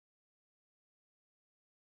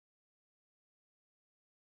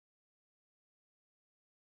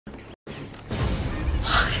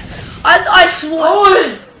I swear.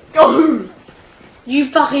 Ollie! Go! You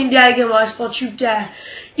fucking dare get my spot, you dare.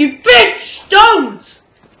 You bitch! Don't!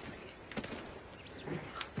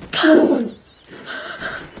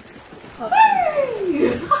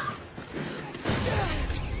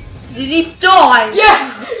 Did he die?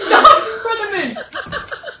 Yes! No, in front of me!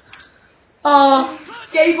 Oh.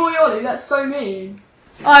 Gay boy Ollie, that's so mean.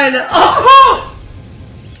 I know. Oh!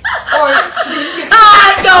 Alright, so you just get...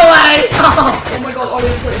 Ah, go away! Oh my god,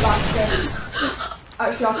 Ollie, put it back again.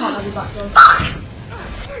 Actually, I can't have you back,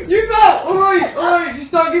 though. You fell! Alright,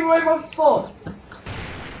 just don't give away my spot.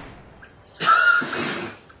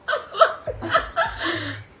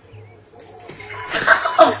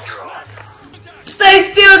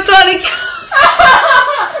 They still trying to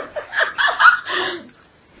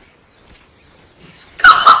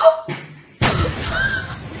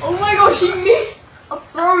Oh my gosh, he missed a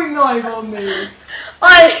throwing knife on me.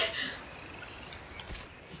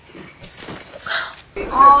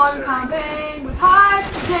 I'm coming with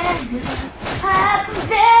hypervention.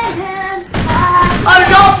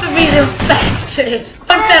 I'm not for being infected.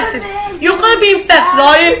 I'm infected. You're gonna be infected,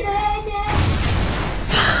 are you?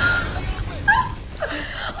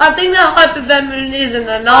 I think that hypervenom isn't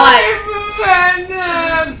a lie.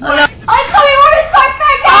 Hypervenom! Oh, no. I thought you were so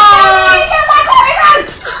infected! Oh,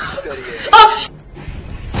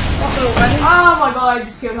 Oh my god, I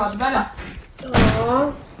just killed hypervenom.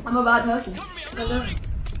 oh. I'm a bad person.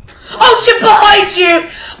 Oh shit, behind you!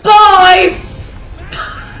 Bye!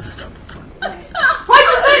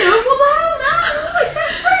 Hypervenom? What the hell, man? We're like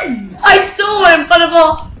best friends! I saw him in front of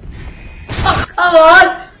all. Oh, come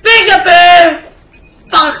on! Bigaboo!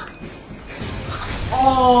 Fuck!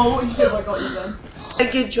 Oh, what did you do if I got you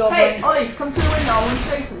then? Good job, Hey, man. Ollie, come to the window, I want to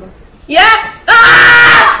show you something. Yeah?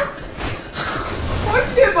 Ah! What would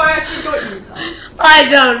you do if I actually got you? I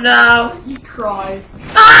don't know. You cry.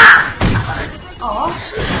 Ah! Aw.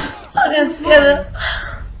 I can scare it.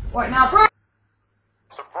 Right now, bro!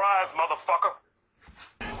 Surprise, motherfucker!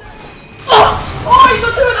 Oh, you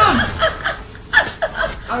got two of them!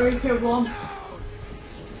 I already killed one.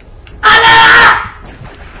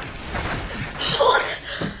 What?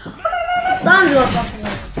 Sandra fucking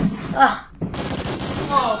is. Ah.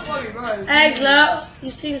 Oh, fuck you, bro. Hey, Glow. You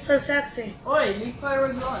seem so sexy. Oi, leave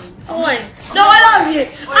players alone. Oi. No, I love you.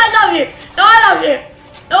 I love you. No, I love you.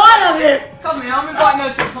 No, I love you. Come here, I'm inviting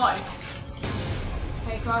her to a party.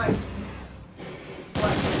 Hey, Chloe.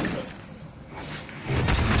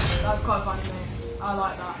 That's quite funny, mate. I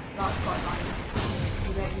like that. That's quite funny.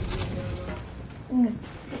 You make me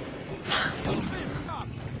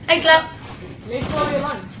Hey, Glow. leave Chloe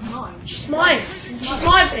alone. She's mine. She's mine. She's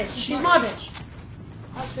my bitch. She's my bitch.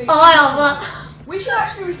 Actually, Oh, I love her. we should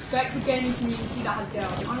actually respect the gaming community that has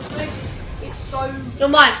girls. Honestly, it's so... You're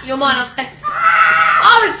mine. You're mine. Okay.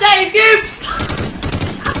 I'm gonna save you.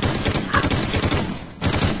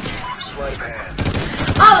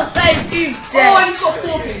 I'm gonna save you. Oh, I Damn. just got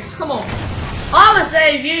 4 pings. Come on. I'm gonna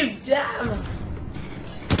save you. Damn.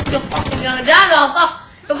 You're fucking going down, Alpha.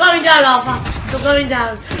 You're going down, Alpha. You're going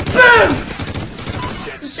down. Boom.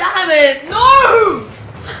 Damn it. No!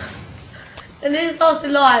 And this is lost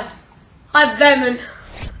alive. Hi, Bemin.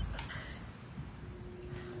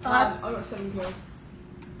 I got 7 kills.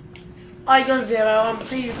 I got 0. I'm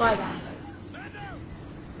pleased by that.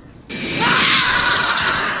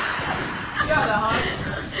 Yeah, there,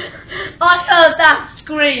 huh? I heard that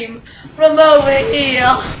scream from over here.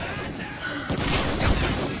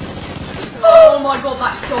 Oh my god,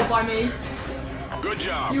 that shot by me. Good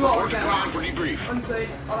job. You are Report to better. ground for debrief. Honestly,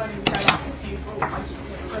 I don't even care that beautiful. I just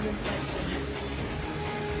I'm in.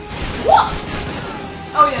 What?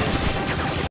 Oh yeah,